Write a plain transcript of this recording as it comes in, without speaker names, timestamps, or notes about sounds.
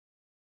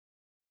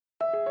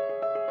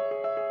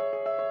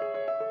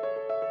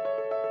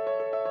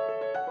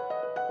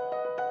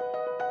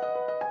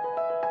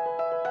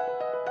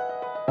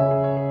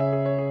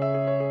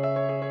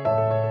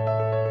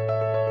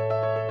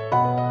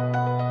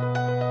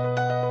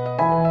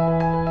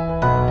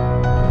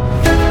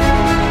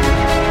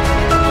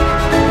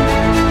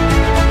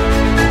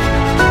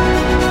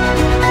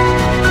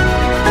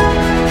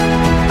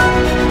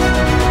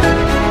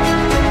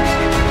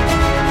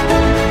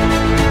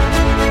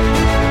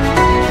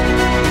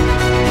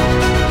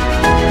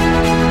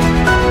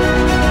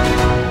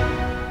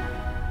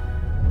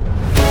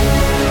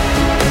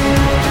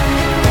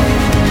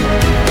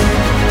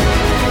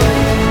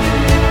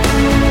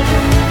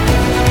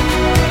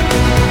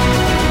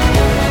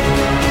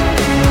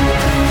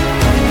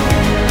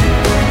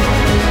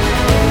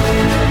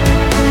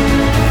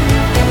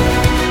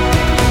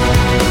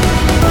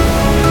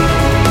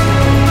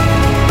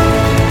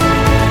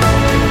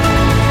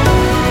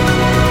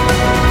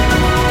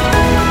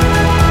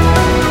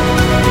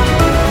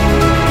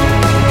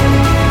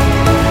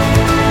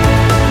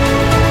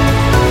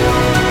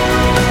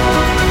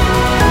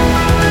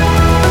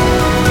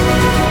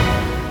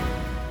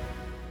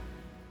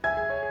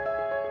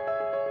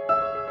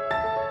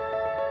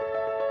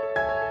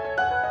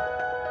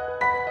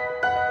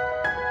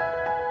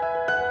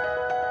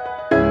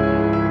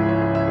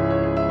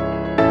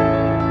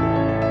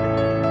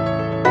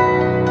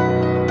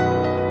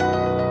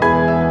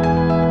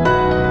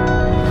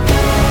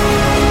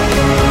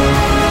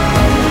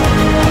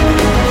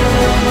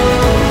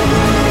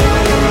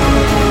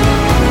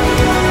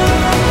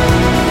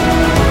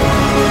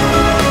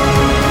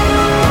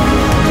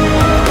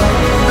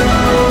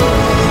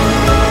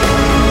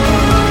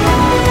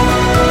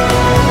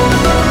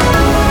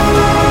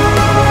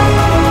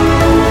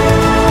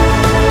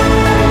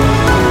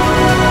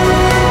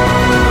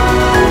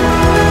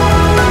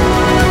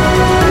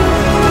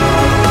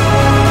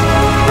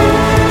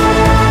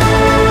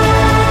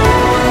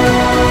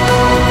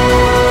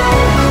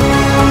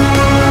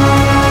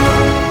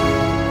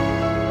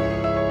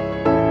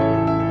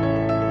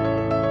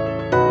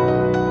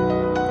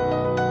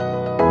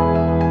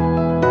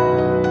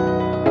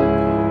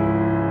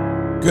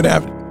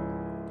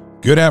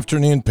Good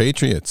afternoon,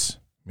 Patriots.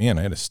 Man,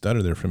 I had a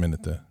stutter there for a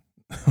minute.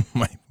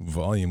 My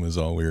volume was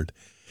all weird.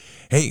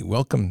 Hey,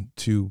 welcome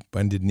to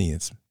Bended Knee.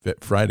 It's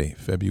Friday,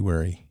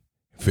 March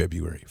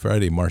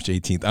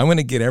 18th. I'm going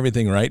to get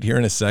everything right here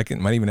in a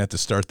second. Might even have to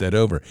start that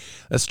over.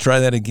 Let's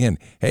try that again.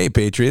 Hey,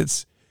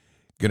 Patriots.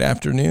 Good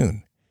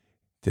afternoon.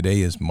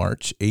 Today is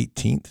March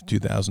 18th,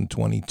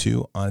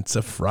 2022. It's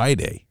a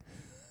Friday.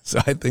 So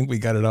I think we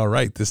got it all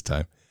right this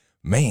time.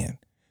 Man,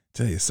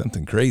 tell you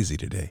something crazy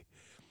today.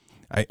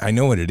 I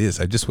know what it is.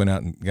 I just went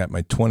out and got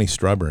my 20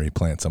 strawberry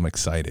plants. I'm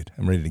excited.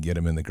 I'm ready to get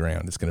them in the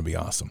ground. It's going to be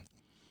awesome.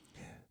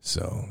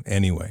 So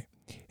anyway,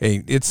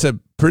 hey, it's a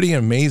pretty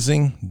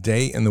amazing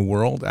day in the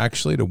world,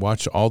 actually, to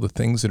watch all the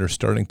things that are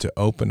starting to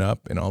open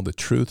up and all the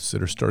truths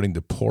that are starting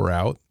to pour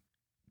out.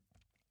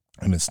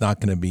 And it's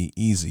not going to be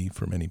easy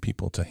for many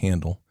people to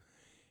handle.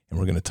 And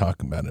we're going to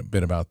talk about a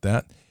bit about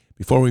that.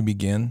 Before we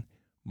begin,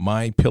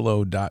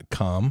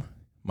 mypillow.com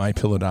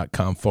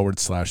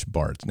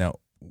 /Bards. Now,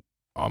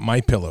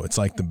 MyPillow, it's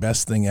like the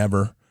best thing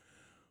ever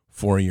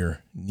for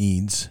your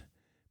needs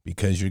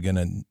because you're going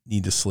to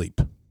need to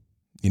sleep.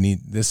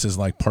 This is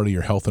like part of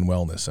your health and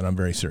wellness, and I'm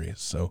very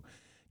serious. So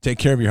take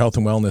care of your health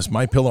and wellness.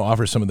 MyPillow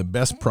offers some of the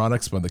best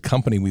products by the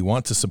company we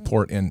want to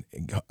support and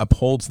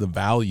upholds the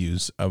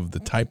values of the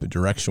type of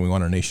direction we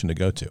want our nation to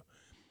go to.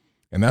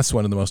 And that's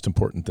one of the most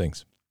important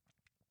things.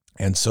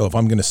 And so if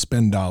I'm going to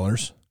spend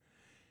dollars,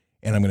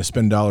 and I'm going to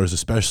spend dollars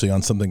especially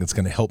on something that's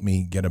going to help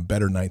me get a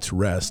better night's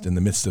rest in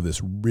the midst of this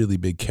really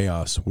big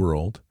chaos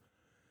world,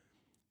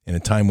 in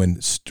a time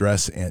when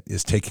stress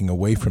is taking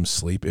away from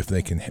sleep, if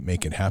they can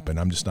make it happen.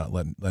 I'm just not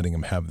letting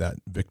them have that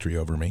victory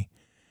over me.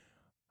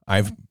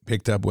 I've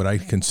picked up what I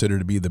consider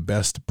to be the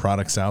best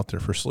products out there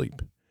for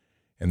sleep,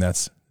 and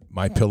that's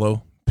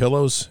MyPillow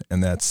pillows,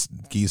 and that's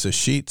Giza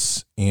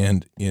sheets,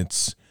 and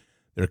it's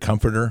their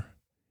comforter,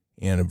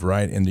 and a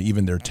variety, and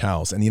even their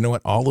towels. And you know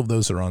what? All of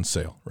those are on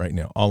sale right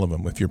now. All of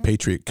them. With your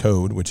Patriot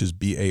code, which is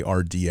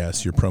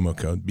BARDS, your promo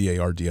code,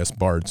 BARDS,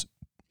 Bards.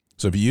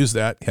 So if you use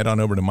that, head on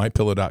over to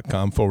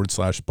mypillow.com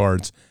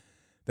 /Bards.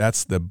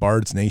 That's the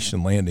Bards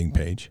Nation landing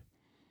page,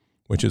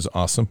 which is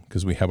awesome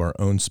because we have our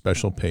own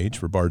special page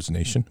for Bards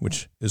Nation,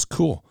 which is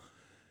cool.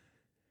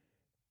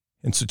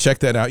 And so check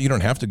that out. You don't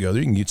have to go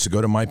there. You can just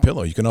go to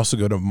MyPillow. You can also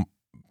go to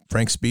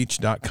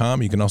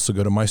frankspeech.com. You can also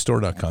go to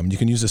mystore.com. You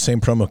can use the same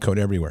promo code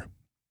everywhere.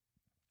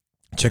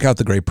 Check out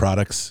the great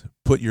products.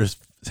 Put your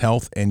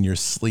health and your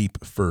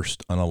sleep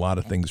first on a lot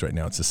of things right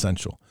now. It's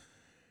essential.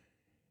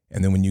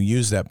 And then when you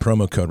use that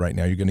promo code right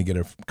now, you're going to get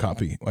a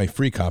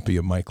free copy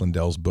of Mike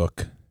Lindell's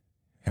book,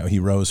 how he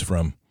rose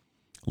from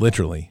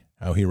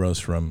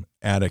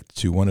addict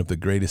to one of the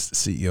greatest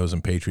CEOs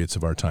and patriots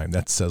of our time.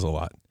 That says a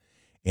lot.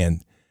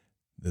 And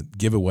the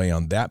giveaway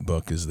on that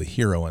book is the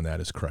hero, and that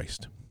is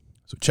Christ.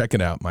 So check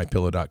it out,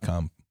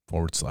 mypillow.com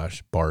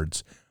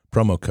 /Bards.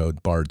 Promo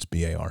code Bards,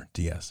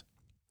 BARDS.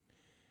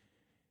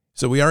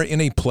 So we are in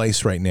a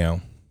place right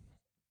now,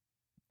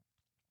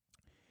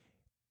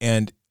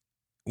 and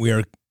we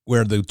are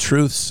where the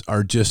truths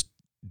are just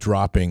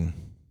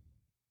dropping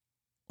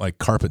like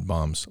carpet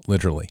bombs,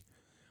 literally.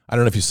 I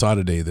don't know if you saw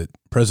today that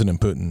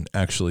President Putin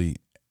actually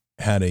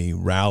had a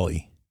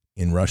rally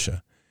in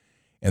Russia,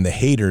 and the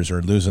haters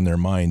are losing their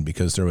mind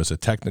because there was a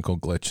technical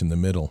glitch in the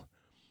middle,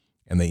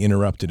 and they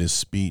interrupted his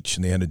speech,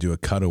 and they had to do a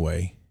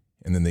cutaway,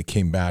 and then they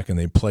came back and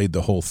they played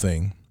the whole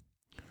thing.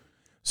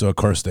 So, of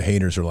course, the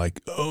haters are like,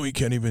 oh, he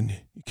can't even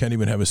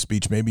have a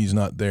speech. Maybe he's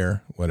not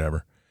there,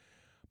 whatever.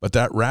 But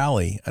that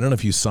rally, I don't know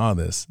if you saw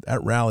this,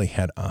 that rally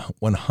had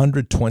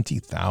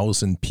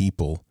 120,000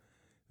 people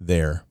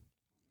there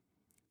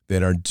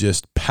that are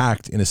just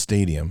packed in a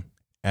stadium,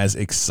 as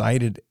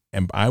excited,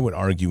 and I would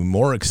argue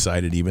more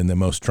excited even than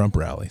most Trump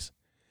rallies.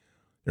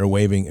 They're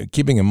waving,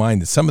 keeping in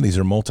mind that some of these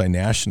are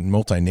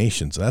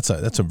multinations.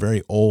 That's a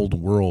very old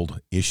world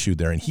issue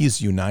there, and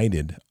he's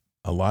united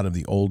a lot of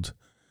the old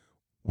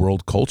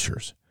world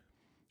cultures,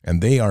 and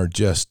they are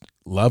just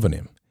loving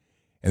him.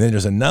 And then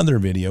there's another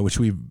video which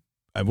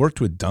I've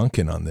worked with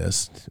Duncan on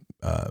this,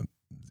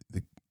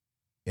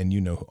 and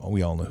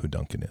we all know who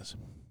Duncan is,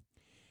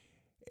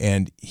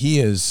 and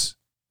he's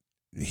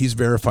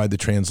verified the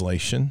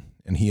translation,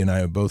 and he and I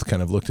have both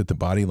kind of looked at the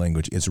body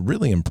language. It's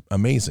really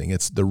amazing.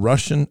 It's the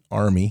Russian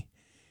army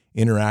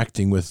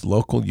interacting with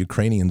local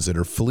Ukrainians that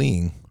are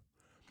fleeing,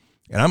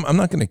 and I'm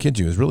not going to kid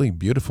you, it was really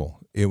beautiful.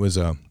 It was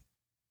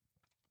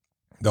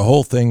the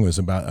whole thing was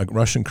about a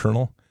Russian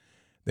colonel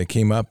that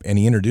came up, and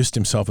he introduced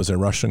himself as a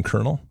Russian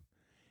colonel,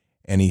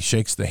 and he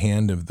shakes the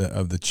hand of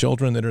the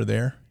children that are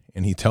there,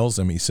 and he tells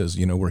them, he says,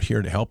 we're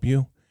here to help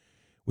you.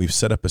 We've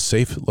set up a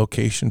safe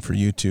location for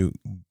you to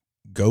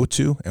go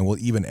to, and we'll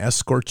even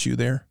escort you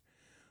there.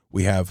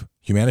 We have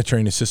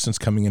humanitarian assistance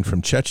coming in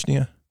from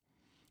Chechnya.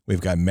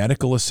 We've got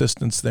medical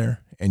assistance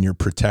there, and you're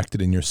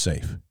protected and you're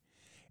safe.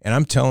 And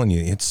I'm telling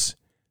you, this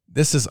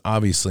is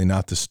obviously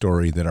not the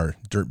story that our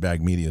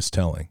dirtbag media is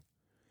telling.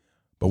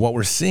 But what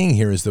we're seeing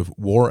here is the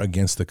war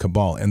against the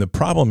cabal. And the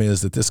problem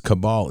is that this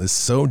cabal is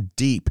so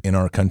deep in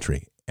our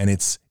country, and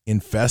it's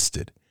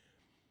infested.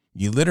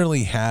 You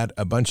literally had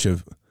a bunch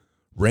of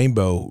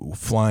rainbow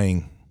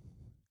flying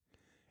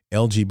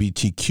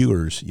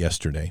LGBTQers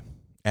yesterday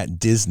at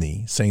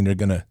Disney saying they're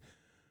going to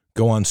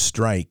go on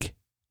strike.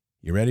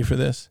 You ready for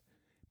this?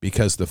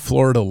 Because the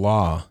Florida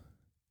law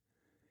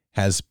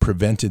has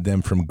prevented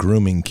them from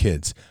grooming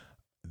kids.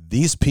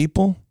 These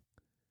people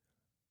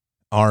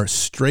are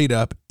straight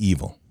up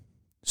evil.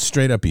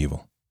 Straight up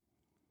evil.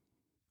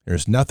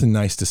 There's nothing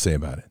nice to say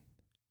about it.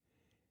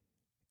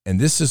 And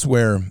this is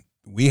where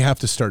we have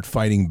to start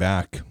fighting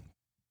back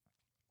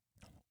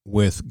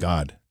with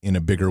God in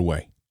a bigger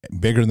way,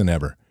 bigger than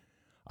ever.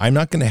 I'm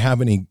not going to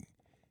have any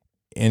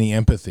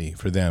empathy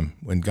for them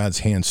when God's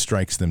hand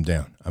strikes them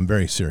down. I'm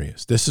very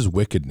serious. This is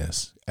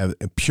wickedness, a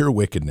pure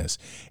wickedness.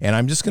 And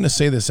I'm just going to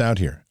say this out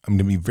here. I'm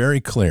going to be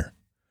very clear.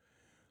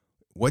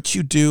 What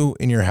you do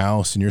in your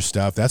house and your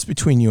stuff, that's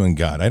between you and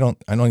God. I don't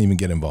even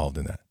get involved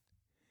in that.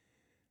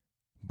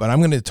 But I'm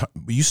going to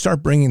you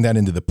start bringing that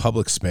into the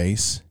public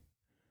space.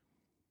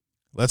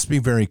 Let's be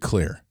very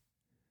clear.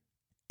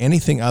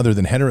 Anything other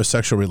than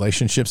heterosexual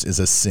relationships is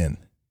a sin.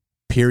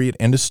 Period.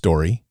 End of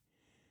story.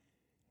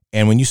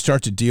 And when you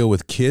start to deal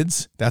with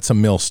kids, that's a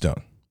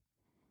millstone.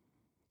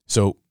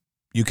 So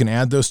you can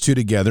add those two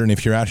together. And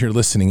if you're out here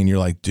listening and you're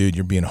like, dude,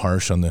 you're being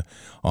harsh on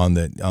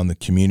the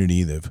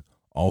community, the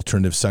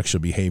alternative sexual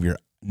behavior.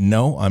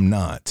 No, I'm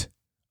not.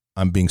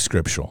 I'm being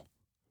scriptural.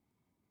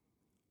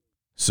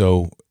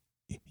 So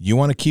you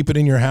want to keep it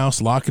in your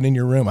house, lock it in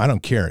your room. I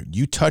don't care.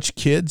 You touch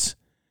kids.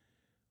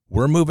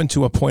 We're moving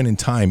to a point in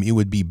time. It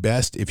would be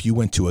best if you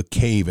went to a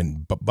cave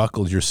and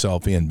buckled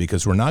yourself in,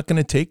 because we're not going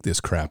to take this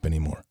crap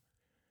anymore.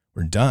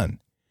 We're done.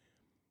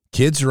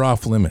 Kids are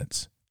off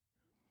limits.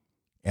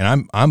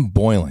 And I'm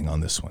boiling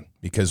on this one,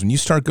 because when you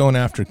start going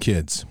after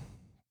kids,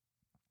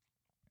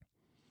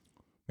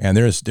 man,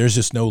 there's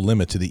just no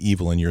limit to the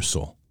evil in your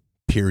soul.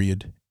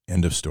 Period.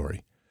 End of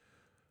story.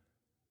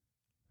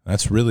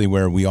 That's really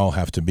where we all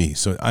have to be.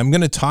 So I'm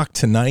going to talk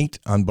tonight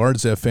on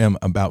Bards FM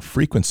about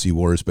frequency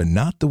wars, but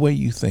not the way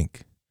you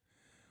think.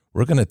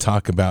 We're going to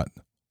talk about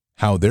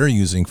how they're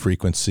using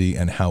frequency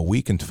and how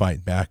we can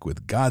fight back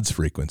with God's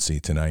frequency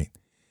tonight.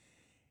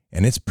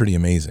 And it's pretty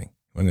amazing.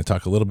 I'm going to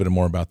talk a little bit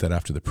more about that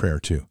after the prayer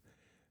too.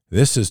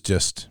 This is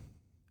just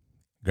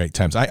great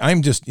times.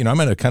 I'm just, I'm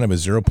at a kind of a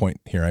 0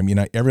 point here. I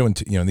mean, everyone,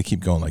 they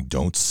keep going like,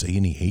 don't say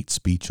any hate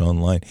speech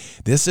online.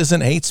 This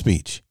isn't hate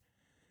speech.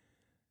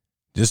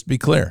 Just be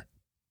clear.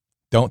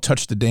 Don't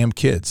touch the damn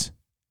kids.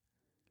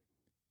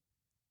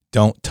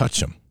 Don't touch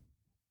them.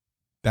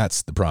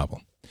 That's the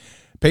problem.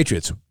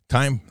 Patriots,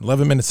 time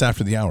 11 minutes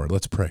after the hour.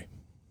 Let's pray.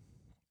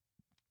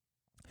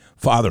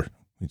 Father,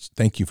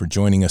 thank you for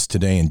joining us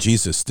today. And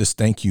Jesus, just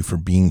thank you for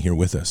being here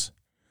with us.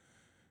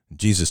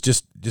 Jesus,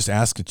 just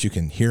ask that you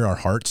can hear our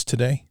hearts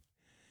today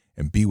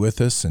and be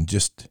with us and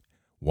just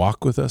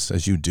walk with us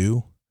as you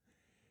do.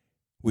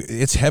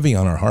 It's heavy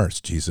on our hearts,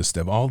 Jesus,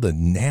 of all the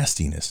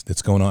nastiness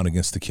that's going on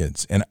against the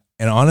kids. And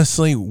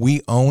honestly,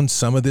 we own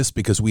some of this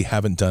because we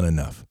haven't done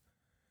enough.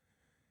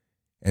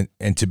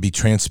 And to be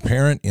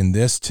transparent in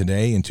this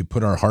today and to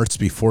put our hearts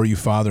before you,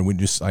 Father,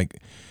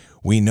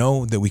 we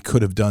know that we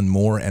could have done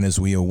more. And as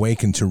we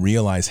awaken to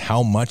realize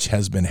how much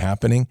has been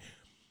happening,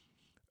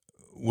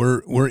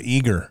 we're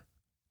eager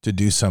to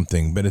do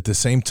something. But at the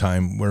same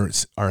time,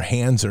 our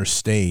hands are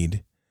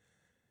stayed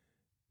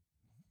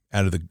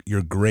out of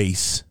your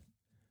grace,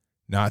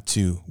 not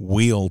to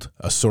wield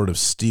a sword of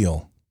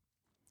steel,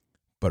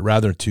 but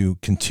rather to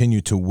continue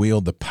to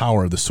wield the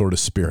power of the sword of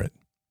spirit.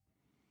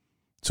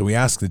 So we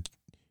ask that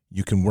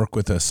you can work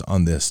with us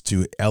on this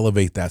to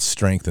elevate that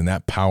strength and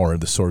that power of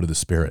the sword of the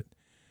spirit,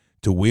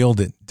 to wield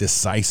it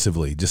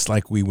decisively, just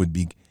like we would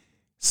be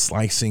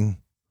slicing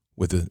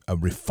with a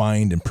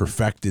refined and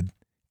perfected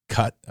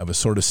cut of a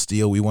sword of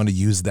steel. We want to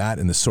use that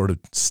in the sword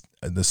of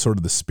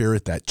the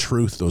spirit, that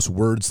truth, those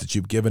words that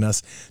you've given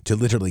us, to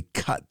literally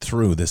cut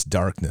through this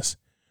darkness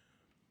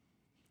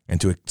and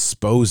to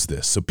expose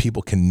this so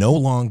people can no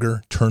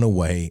longer turn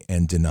away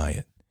and deny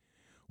it.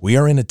 We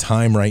are in a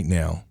time right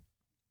now,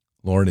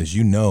 Lord, as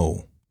you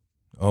know,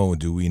 oh,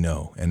 do we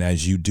know, and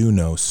as you do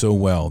know so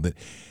well, that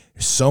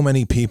so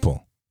many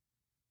people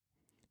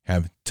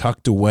have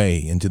tucked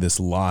away into this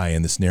lie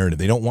and this narrative.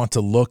 They don't want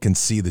to look and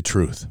see the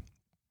truth.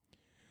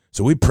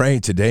 So we pray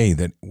today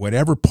that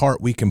whatever part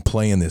we can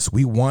play in this,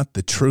 we want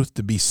the truth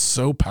to be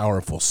so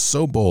powerful,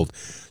 so bold,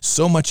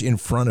 so much in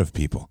front of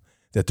people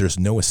that there's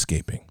no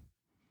escaping.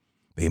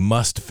 They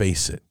must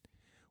face it.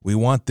 We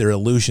want their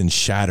illusions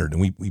shattered.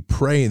 And we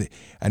pray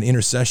an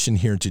intercession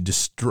here to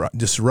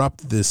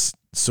disrupt this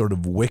sort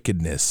of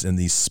wickedness and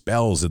these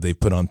spells that they've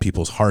put on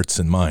people's hearts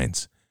and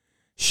minds.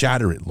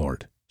 Shatter it,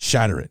 Lord.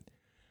 Shatter it.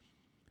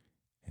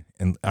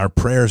 And our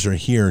prayers are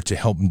here to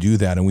help do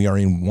that. And we are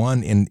in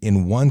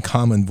one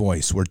common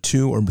voice where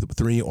 2 or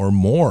 3 or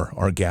more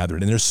are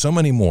gathered. And there's so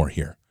many more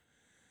here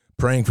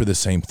praying for the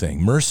same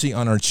thing. Mercy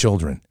on our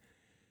children.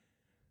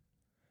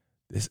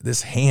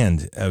 This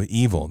hand of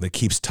evil that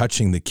keeps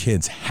touching the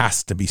kids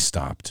has to be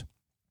stopped.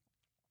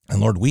 And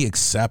Lord, we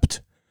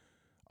accept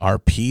our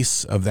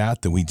piece of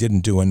that we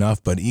didn't do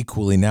enough, but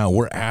equally now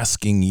we're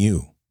asking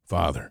you,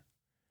 Father,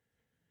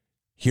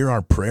 Hear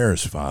our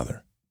prayers,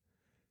 Father,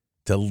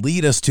 to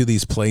lead us to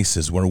these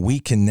places where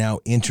we can now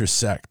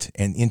intersect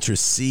and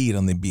intercede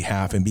on the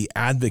behalf and be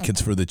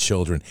advocates for the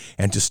children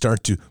and to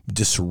start to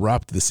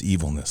disrupt this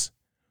evilness.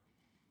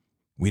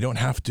 We don't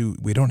have to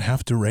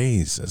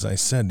raise, as I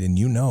said,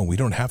 and we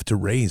don't have to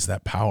raise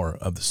that power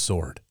of the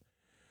sword,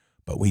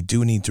 but we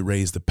do need to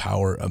raise the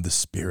power of the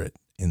Spirit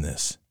in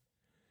this.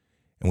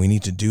 And we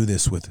need to do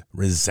this with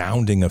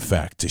resounding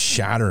effect to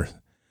shatter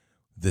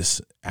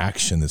this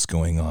action that's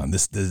going on,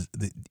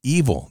 the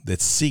evil that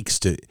seeks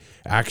to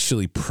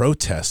actually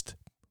protest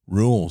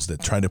rules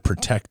that try to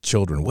protect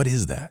children. What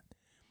is that?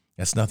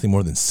 That's nothing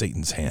more than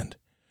Satan's hand.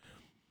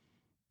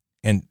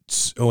 And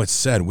so it's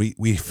said,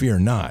 we fear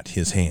not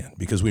his hand,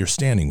 because we are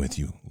standing with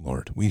you,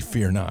 Lord. We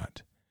fear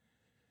not.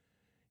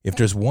 If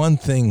there's one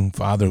thing,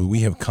 Father, we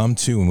have come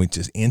to and we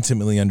just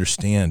intimately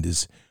understand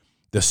is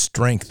the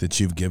strength that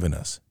you've given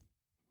us.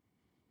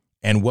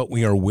 And what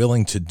we are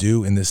willing to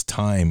do in this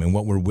time and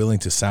what we're willing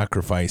to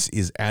sacrifice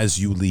is as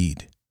you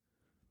lead.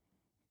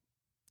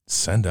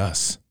 Send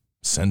us.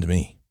 Send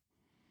me.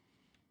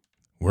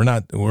 We're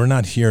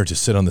not here to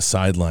sit on the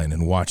sideline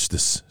and watch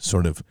this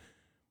sort of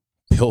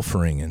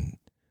pilfering and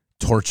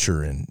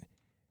torture and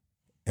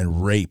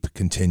rape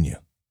continue.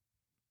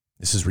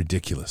 This is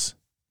ridiculous.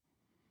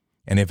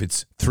 And if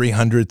it's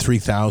 300,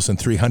 3,000,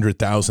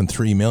 300,000,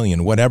 3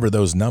 million, whatever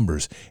those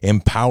numbers,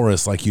 empower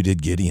us like you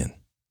did Gideon.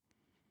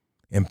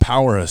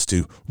 Empower us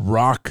to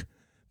rock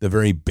the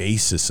very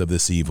basis of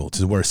this evil,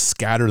 to where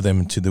scatter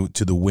them to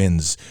the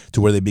winds,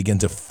 to where they begin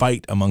to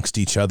fight amongst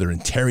each other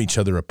and tear each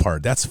other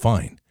apart. That's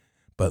fine,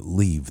 but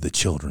leave the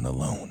children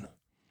alone.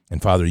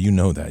 And Father, you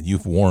know that.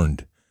 You've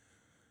warned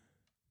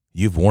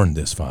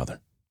this, Father.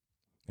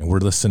 And we're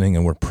listening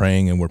and we're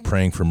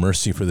praying for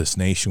mercy for this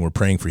nation. We're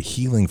praying for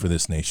healing for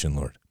this nation,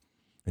 Lord.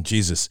 And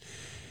Jesus,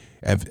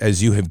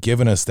 as you have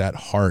given us that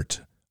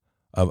heart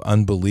of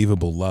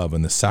unbelievable love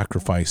and the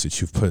sacrifice that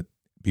you've put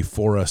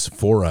before us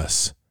for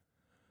us,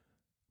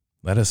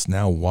 let us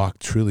now walk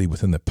truly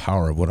within the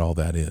power of what all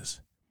that is.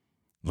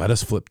 Let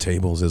us flip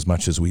tables as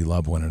much as we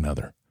love one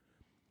another.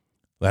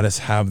 Let us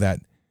have that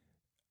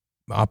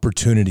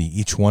opportunity,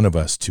 each one of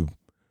us, to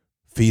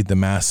feed the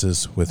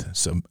masses with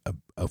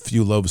a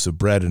few loaves of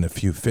bread and a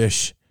few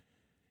fish,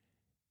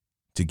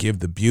 to give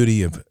the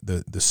beauty of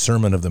the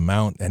Sermon of the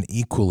Mount, and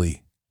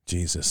equally,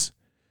 Jesus,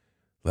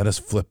 let us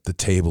flip the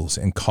tables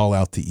and call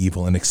out the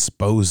evil and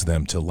expose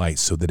them to light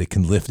so that it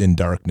can live in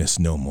darkness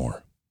no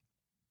more.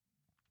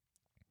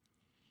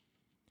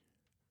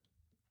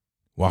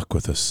 Walk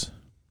with us.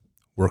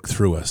 Work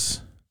through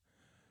us.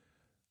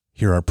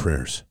 Hear our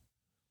prayers.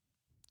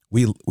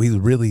 We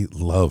really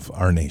love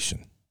our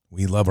nation.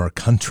 We love our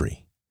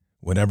country,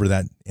 whatever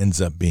that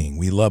ends up being.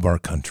 We love our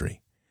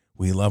country.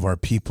 We love our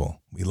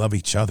people. We love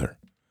each other.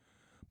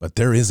 But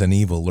there is an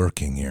evil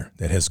lurking here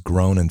that has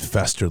grown and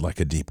festered like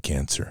a deep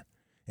cancer,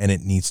 and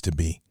it needs to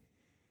be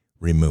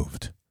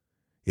removed.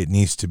 It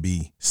needs to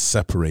be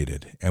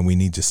separated, and we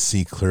need to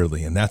see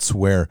clearly. And that's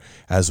where,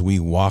 as we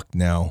walk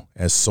now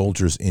as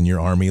soldiers in your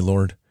army,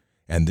 Lord,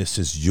 and this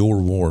is your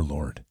war,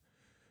 Lord,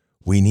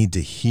 we need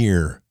to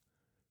hear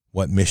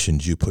what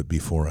missions you put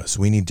before us.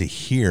 We need to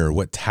hear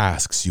what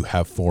tasks you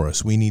have for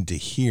us. We need to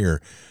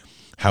hear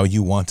how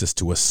you want us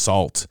to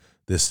assault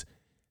this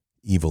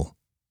evil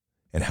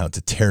and how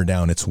to tear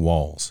down its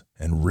walls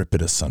and rip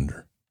it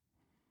asunder.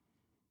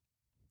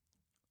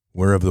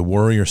 We're of the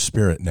warrior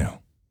spirit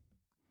now,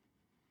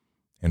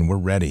 and we're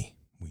ready.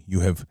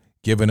 You have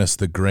given us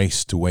the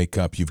grace to wake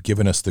up. You've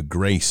given us the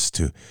grace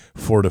to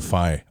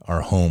fortify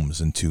our homes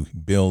and to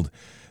build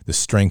the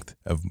strength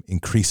of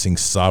increasing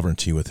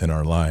sovereignty within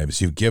our lives.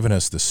 You've given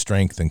us the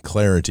strength and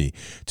clarity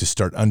to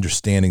start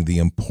understanding the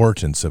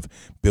importance of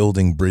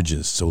building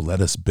bridges. So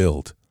let us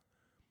build,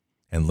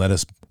 and let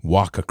us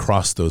walk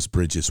across those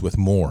bridges with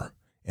more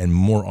and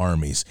more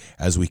armies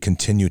as we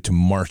continue to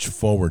march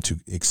forward to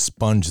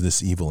expunge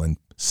this evil and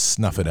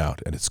snuff it out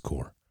at its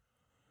core.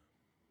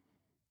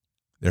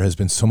 There has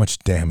been so much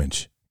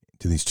damage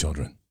to these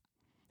children.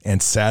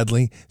 And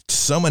sadly,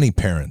 so many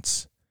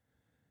parents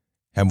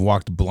have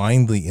walked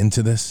blindly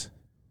into this.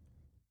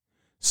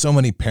 So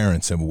many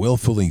parents have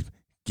willfully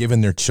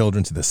given their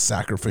children to the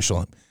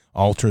sacrificial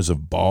altars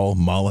of Baal,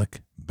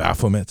 Moloch,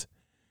 Baphomet.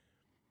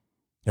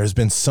 There's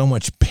been so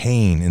much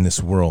pain in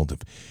this world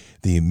of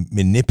the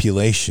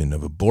manipulation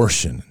of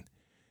abortion,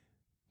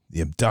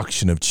 the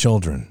abduction of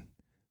children,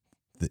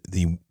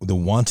 the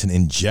wanton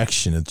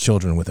injection of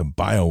children with a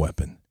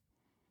bioweapon.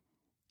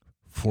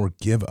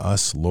 Forgive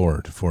us,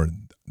 Lord, for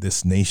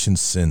this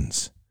nation's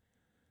sins.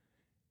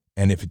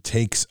 And if it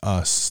takes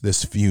us,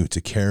 this few,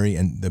 to carry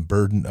the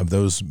burden of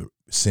those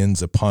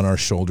sins upon our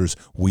shoulders,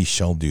 we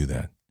shall do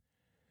that.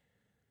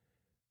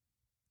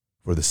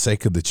 For the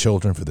sake of the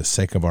children, for the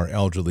sake of our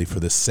elderly, for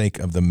the sake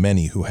of the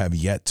many who have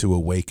yet to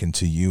awaken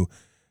to you,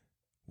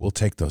 we'll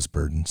take those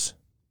burdens.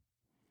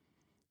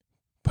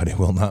 But it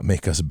will not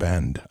make us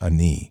bend a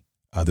knee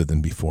other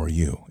than before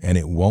you, and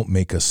it won't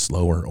make us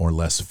slower or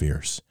less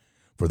fierce.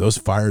 For those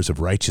fires of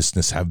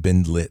righteousness have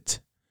been lit,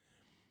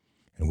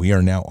 and we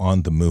are now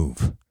on the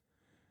move.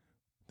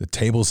 The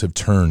tables have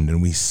turned,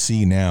 and we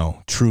see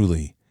now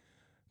truly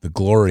the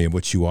glory of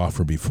what you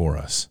offer before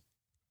us.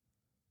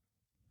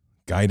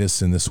 Guide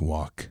us in this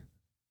walk.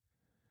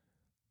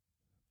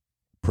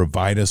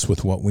 Provide us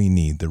with what we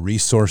need, the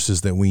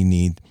resources that we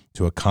need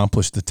to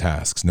accomplish the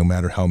tasks, no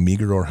matter how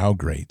meager or how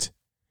great.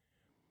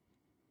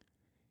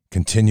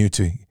 Continue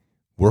to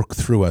work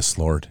through us,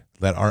 Lord.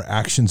 Let our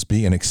actions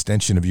be an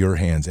extension of your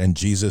hands. And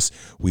Jesus,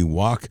 we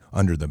walk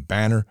under the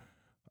banner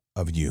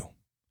of you,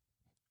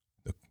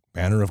 the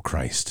banner of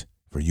Christ,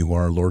 for you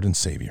are our Lord and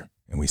Savior.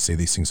 And we say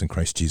these things in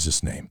Christ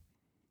Jesus' name.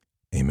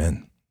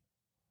 Amen.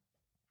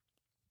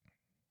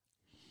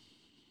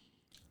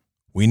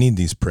 We need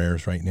these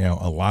prayers right now,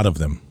 a lot of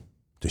them,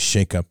 to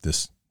shake up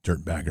this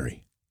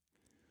dirtbaggery.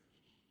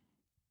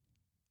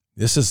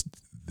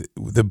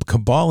 The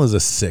cabal is a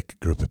sick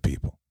group of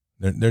people.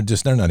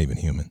 They're not even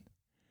human.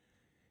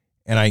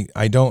 And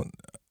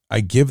I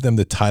give them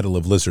the title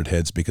of lizard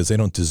heads because they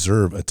don't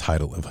deserve a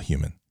title of a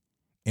human.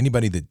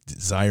 Anybody that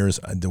desires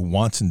the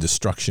wants and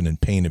destruction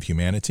and pain of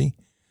humanity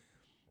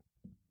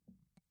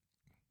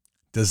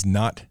does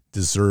not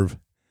deserve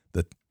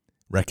the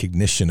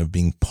recognition of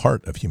being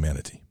part of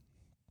humanity.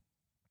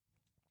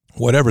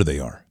 Whatever they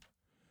are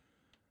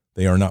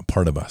not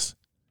part of us.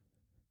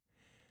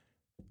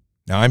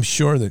 Now, I'm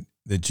sure that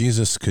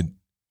Jesus could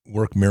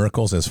work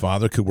miracles, as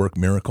Father could work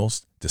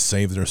miracles to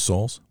save their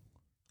souls.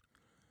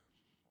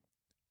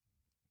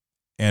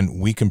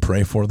 And we can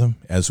pray for them,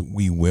 as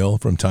we will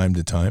from time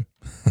to time.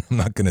 I'm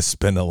not going to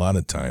spend a lot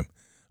of time.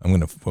 I'm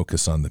going to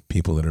focus on the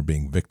people that are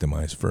being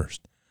victimized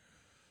first.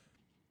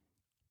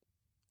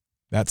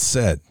 That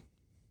said,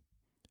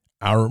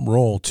 our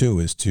role, too,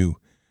 is to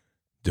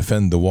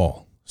defend the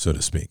wall, so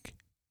to speak.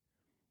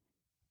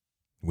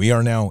 We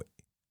are now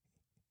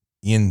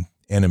in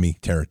enemy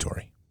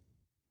territory,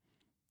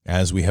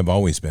 as we have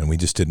always been. We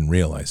just didn't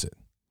realize it.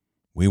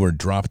 We were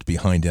dropped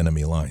behind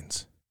enemy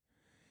lines,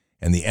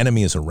 and the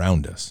enemy is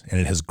around us, and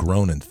it has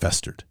grown and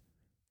festered.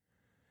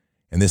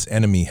 And this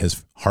enemy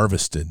has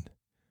harvested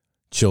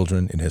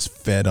children. It has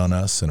fed on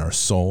us and our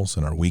souls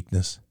and our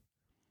weakness.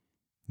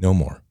 No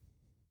more.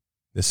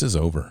 This is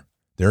over.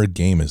 Their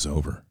game is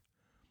over.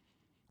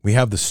 We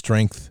have the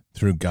strength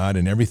through God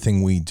and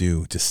everything we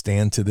do to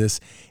stand to this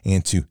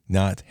and to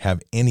not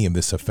have any of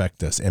this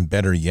affect us. And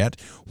better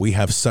yet, we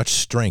have such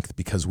strength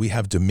because we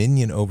have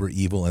dominion over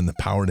evil and the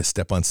power to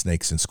step on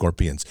snakes and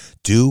scorpions.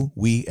 Do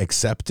we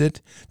accept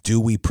it?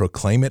 Do we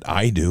proclaim it?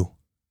 I do.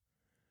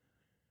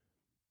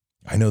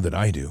 I know that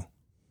I do.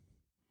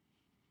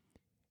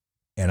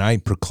 And I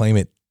proclaim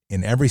it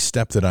in every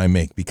step that I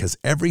make, because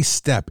every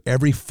step,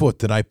 every foot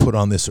that I put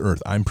on this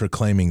earth, I'm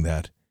proclaiming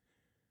that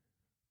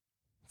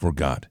for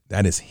God.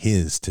 That is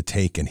his to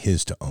take and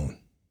his to own.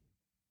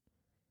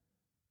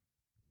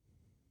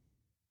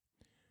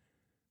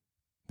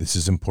 This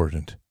is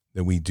important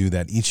that we do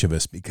that, each of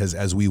us, because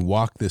as we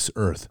walk this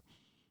earth,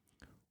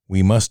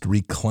 we must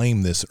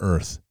reclaim this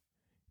earth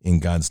in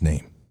God's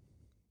name.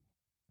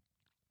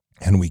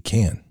 And we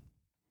can.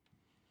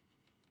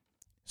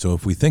 So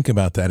if we think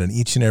about that, in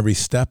each and every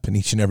step and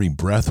each and every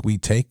breath we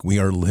take, we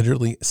are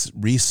literally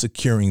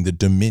resecuring the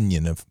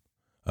dominion of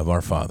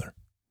our Father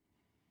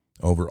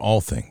over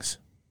all things.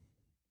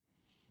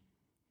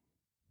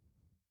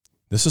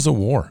 This is a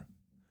war,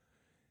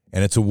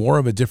 and it's a war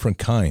of a different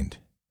kind.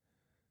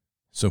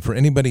 So for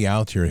anybody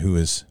out here who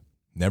has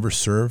never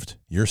served,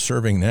 you're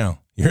serving now.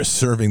 You're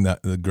serving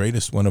the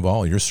greatest one of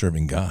all. You're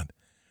serving God.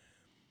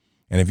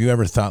 And if you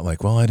ever thought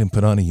like, well, I didn't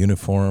put on a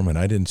uniform and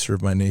I didn't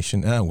serve my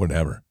nation,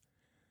 whatever.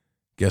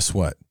 Guess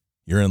what?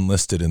 You're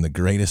enlisted in the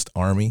greatest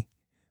army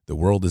the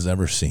world has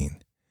ever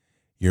seen.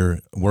 You're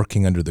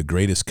working under the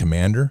greatest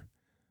commander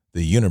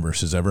the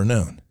universe has ever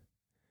known,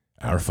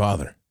 our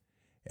Father.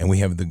 And we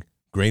have the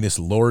greatest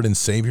Lord and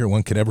Savior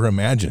one could ever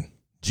imagine,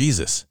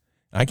 Jesus.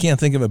 I can't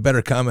think of a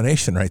better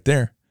combination right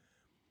there.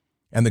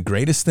 And the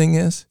greatest thing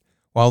is,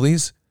 while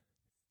these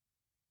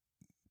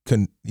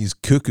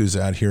cuckoos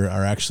out here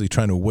are actually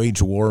trying to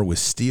wage war with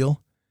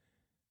steel,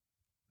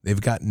 they've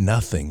got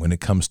nothing when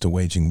it comes to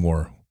waging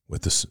war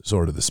with the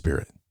sword of the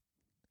Spirit.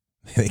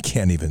 They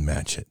can't even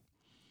match it.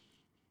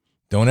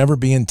 Don't ever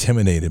be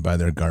intimidated by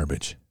their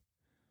garbage.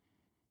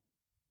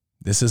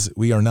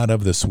 We are not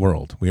of this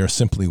world. We are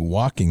simply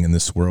walking in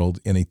this world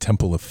in a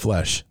temple of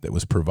flesh that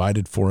was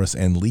provided for us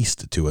and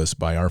leased to us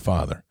by our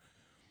Father.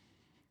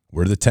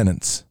 We're the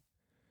tenants.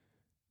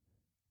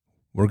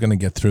 We're going to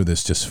get through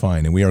this just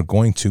fine, and we are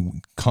going to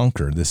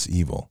conquer this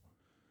evil.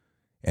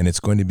 And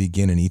it's going to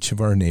begin in each of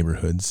our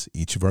neighborhoods,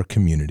 each of our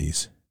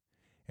communities,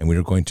 and we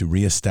are going to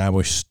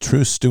reestablish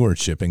true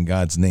stewardship in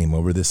God's name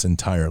over this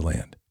entire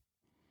land.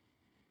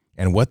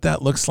 And what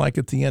that looks like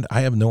at the end,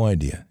 I have no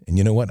idea. And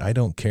you know what? I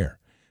don't care.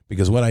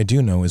 Because what I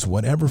do know is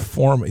whatever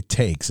form it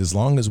takes, as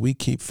long as we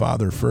keep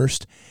Father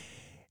first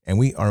and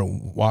we are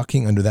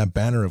walking under that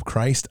banner of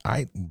Christ,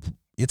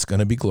 it's going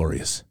to be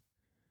glorious.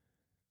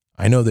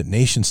 I know that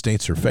nation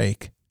states are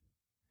fake.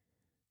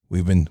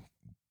 We've been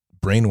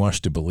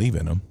brainwashed to believe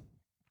in them.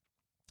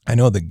 I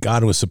know that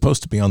God was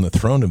supposed to be on the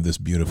throne of this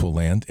beautiful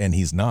land, and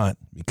he's not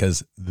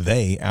because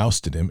they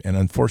ousted him, and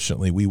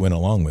unfortunately we went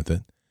along with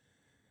it.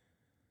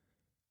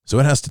 So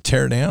it has to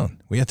tear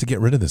down. We have to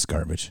get rid of this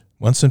garbage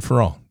once and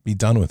for all. Be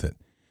done with it.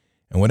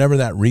 And whatever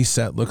that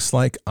reset looks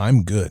like,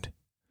 I'm good.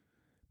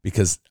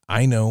 Because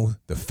I know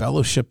the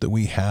fellowship that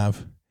we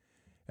have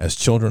as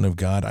children of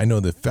God. I know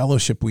the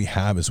fellowship we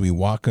have as we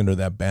walk under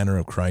that banner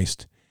of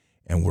Christ.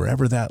 And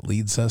wherever that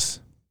leads us,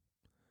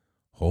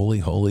 holy,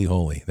 holy,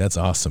 holy. That's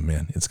awesome,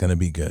 man. It's going to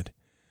be good.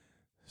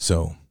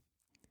 So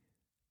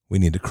we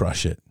need to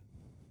crush it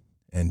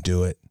and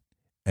do it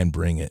and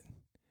bring it.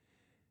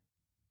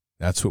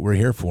 That's what we're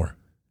here for.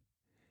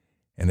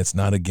 And it's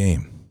not a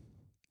game.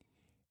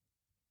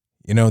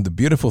 You know, the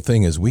beautiful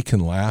thing is we can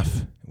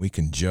laugh, we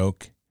can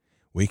joke,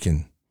 we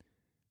can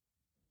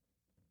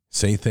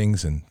say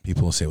things and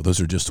people will say, well,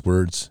 those are just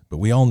words, but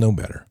we all know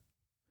better.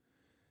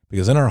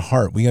 Because in our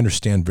heart, we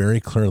understand very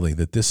clearly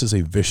that this is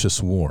a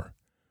vicious war.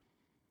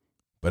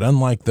 But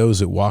unlike those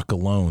that walk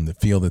alone, that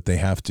feel that they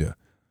have to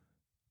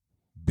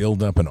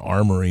build up an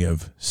armory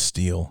of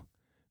steel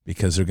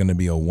because they're going to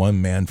be a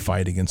one-man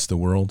fight against the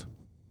world,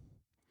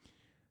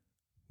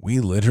 we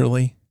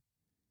literally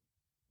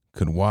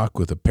could walk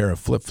with a pair of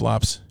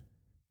flip-flops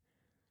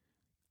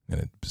and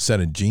a set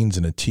of jeans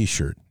and a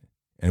T-shirt,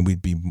 and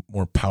we'd be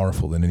more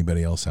powerful than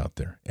anybody else out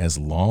there. As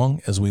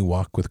long as we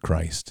walk with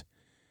Christ,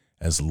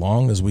 as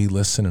long as we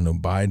listen and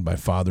abide by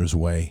Father's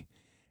way,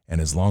 and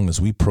as long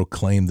as we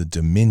proclaim the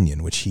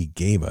dominion which he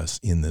gave us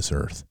in this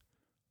earth.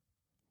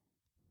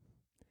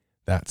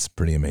 That's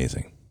pretty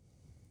amazing.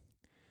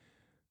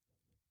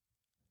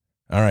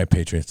 All right,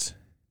 Patriots.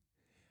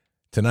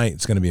 Tonight,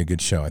 it's going to be a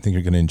good show. I think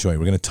you're going to enjoy it.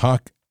 We're going to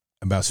talk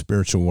about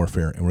spiritual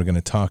warfare, and we're going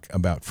to talk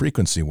about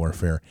frequency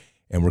warfare,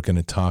 and we're going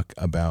to talk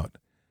about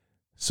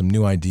some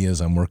new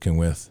ideas I'm working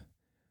with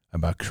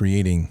about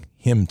creating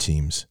hymn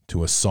teams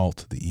to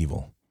assault the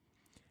evil.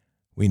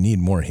 We need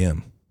more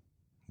hymn.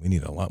 We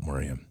need a lot more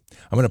hymn.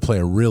 I'm going to play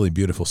a really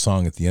beautiful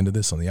song at the end of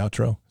this on the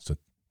outro, so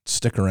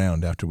stick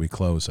around after we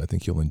close. I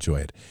think you'll enjoy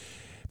it.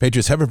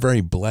 Patriots, have a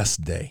very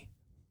blessed day.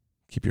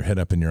 Keep your head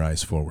up and your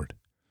eyes forward.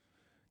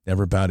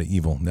 Never bow to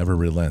evil, never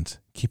relent.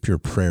 Keep your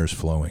prayers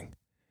flowing.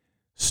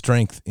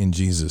 Strength in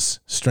Jesus,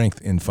 strength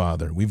in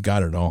Father. We've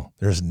got it all.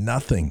 There's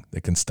nothing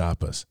that can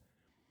stop us.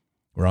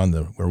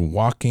 We're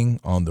walking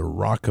on the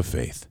rock of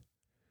faith.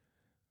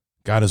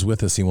 God is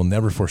with us. He will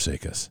never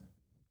forsake us.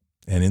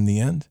 And in the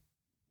end,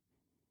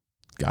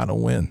 God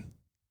will win.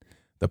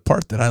 The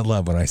part that I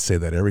love when I say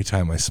that, every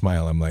time I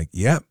smile, I'm like,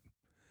 yep.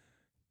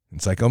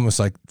 It's like almost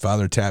like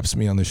Father taps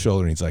me on the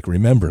shoulder and he's like,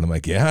 remember. And I'm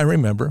like, yeah, I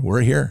remember.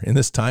 We're here in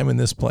this time, in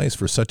this place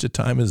for such a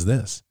time as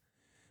this.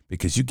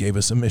 Because you gave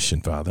us a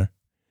mission, Father.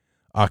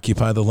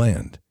 Occupy the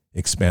land.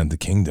 Expand the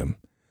kingdom.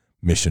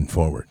 Mission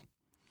forward.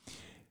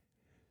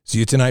 See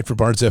you tonight for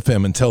Bards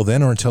FM. Until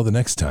then or until the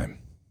next time,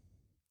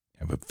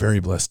 have a very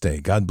blessed day.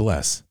 God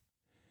bless.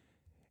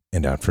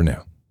 And out for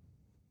now.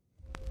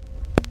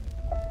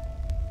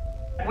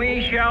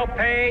 We shall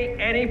pay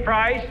any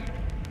price,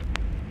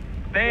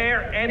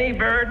 bear any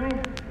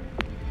burden,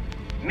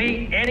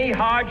 meet any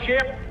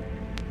hardship,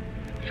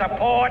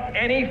 support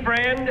any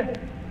friend,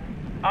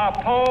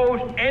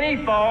 oppose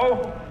any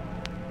foe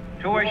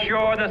to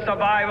assure the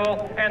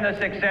survival and the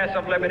success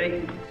of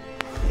liberty.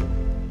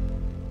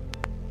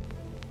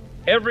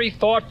 Every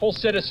thoughtful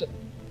citizen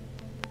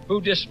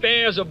who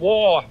despairs of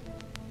war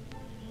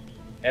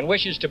and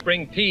wishes to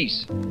bring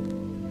peace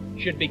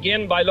should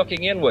begin by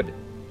looking inward,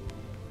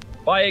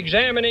 by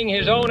examining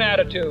his own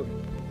attitude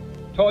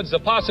towards the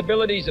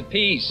possibilities of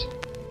peace.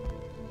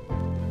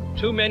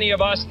 Too many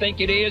of us think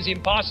it is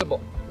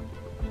impossible.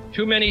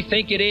 Too many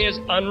think it is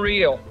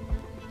unreal.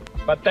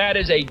 But that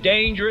is a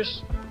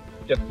dangerous,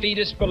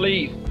 defeatist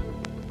belief.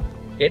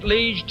 It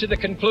leads to the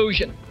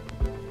conclusion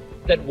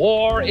that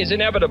war is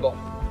inevitable,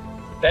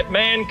 that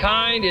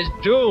mankind is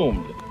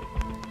doomed,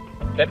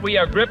 that we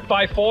are gripped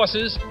by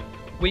forces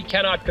we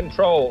cannot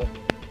control.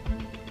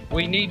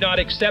 We need not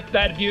accept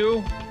that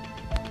view.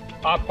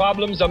 Our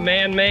problems are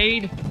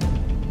man-made,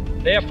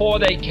 therefore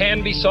they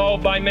can be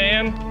solved by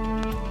man,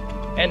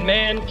 and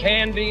man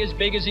can be as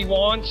big as he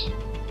wants.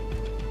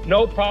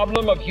 No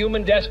problem of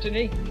human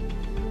destiny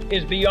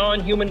is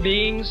beyond human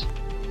beings.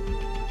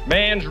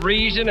 Man's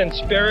reason and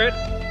spirit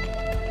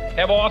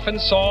have often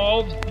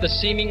solved the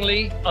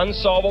seemingly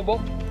unsolvable,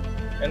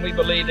 and we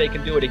believe they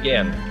can do it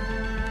again.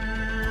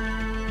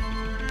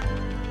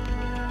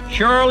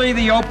 Surely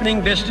the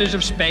opening vistas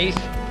of space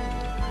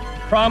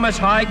promise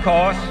high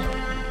costs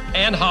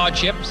and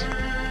hardships,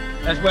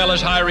 as well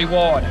as high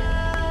reward.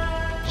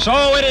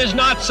 So it is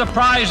not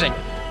surprising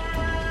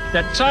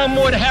that some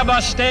would have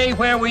us stay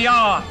where we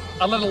are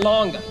a little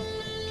longer,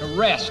 to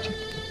rest,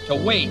 to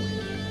wait.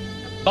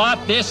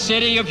 But this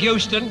city of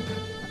Houston,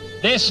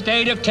 this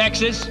state of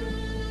Texas,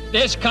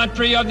 this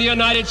country of the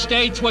United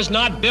States was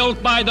not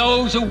built by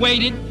those who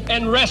waited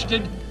and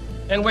rested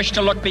and wished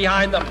to look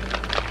behind them.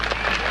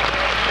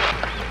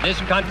 This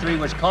country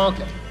was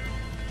conquered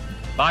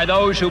by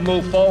those who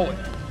move forward,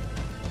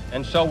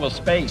 and so will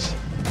space.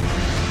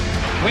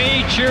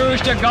 We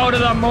choose to go to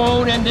the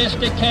moon in this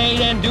decade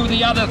and do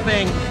the other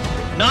thing,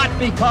 not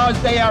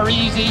because they are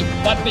easy,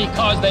 but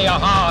because they are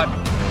hard.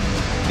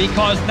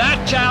 Because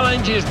that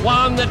challenge is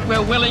one that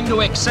we're willing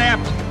to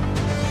accept.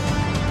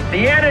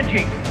 The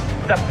energy,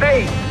 the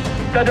faith,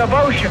 the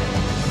devotion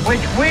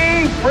which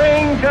we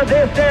bring to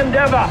this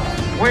endeavor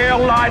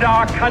will light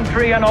our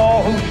country and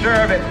all who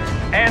serve it.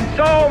 And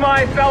so,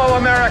 my fellow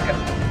Americans,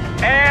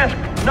 ask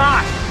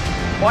not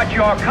what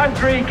your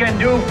country can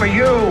do for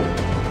you.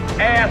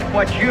 Ask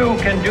what you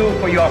can do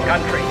for your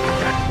country.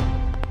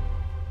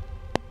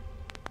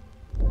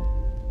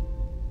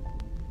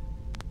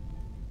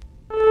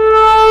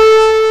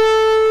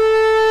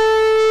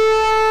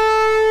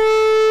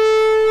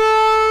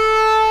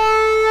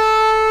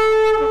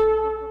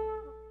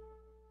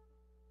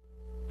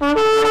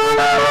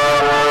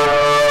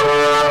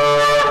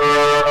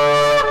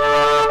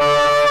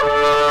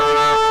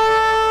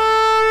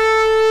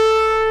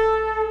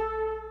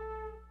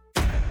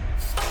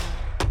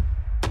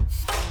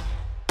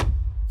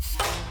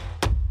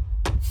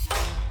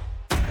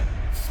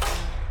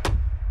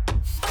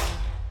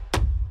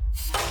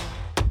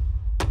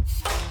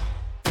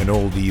 An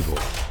old evil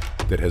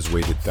that has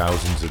waited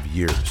thousands of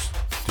years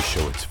to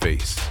show its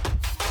face.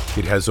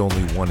 It has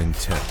only one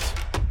intent: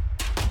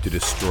 to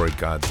destroy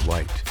God's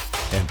light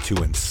and to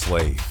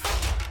enslave.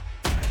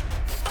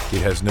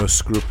 It has no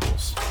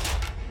scruples.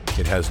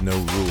 It has no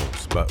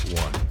rules but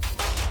one: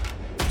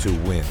 to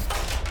win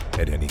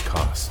at any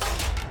cost.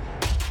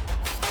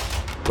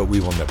 But we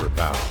will never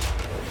bow,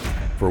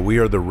 for we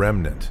are the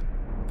remnant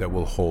that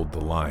will hold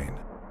the line.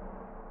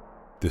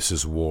 This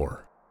is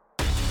war.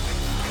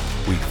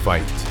 We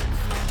fight.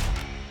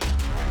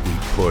 We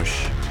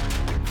push.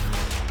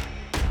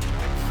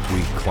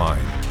 We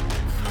climb.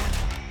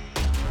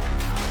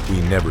 We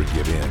never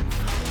give in.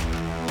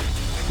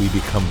 We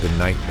become the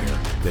nightmare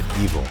that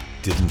evil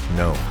didn't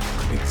know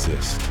could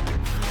exist.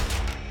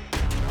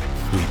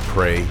 We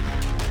pray.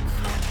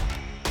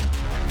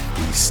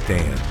 We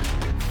stand.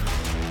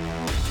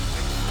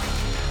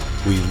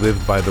 We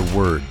live by the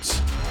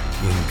words,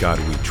 "In God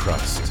we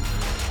trust."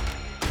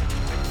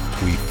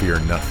 We fear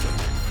nothing.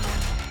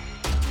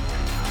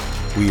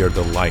 We are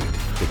the light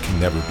that can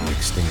never be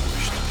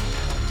extinguished.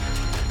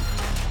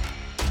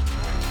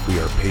 We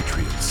are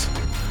patriots.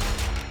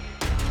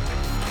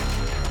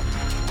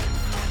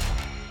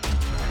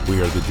 We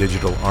are the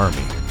digital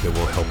army that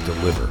will help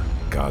deliver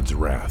God's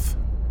wrath.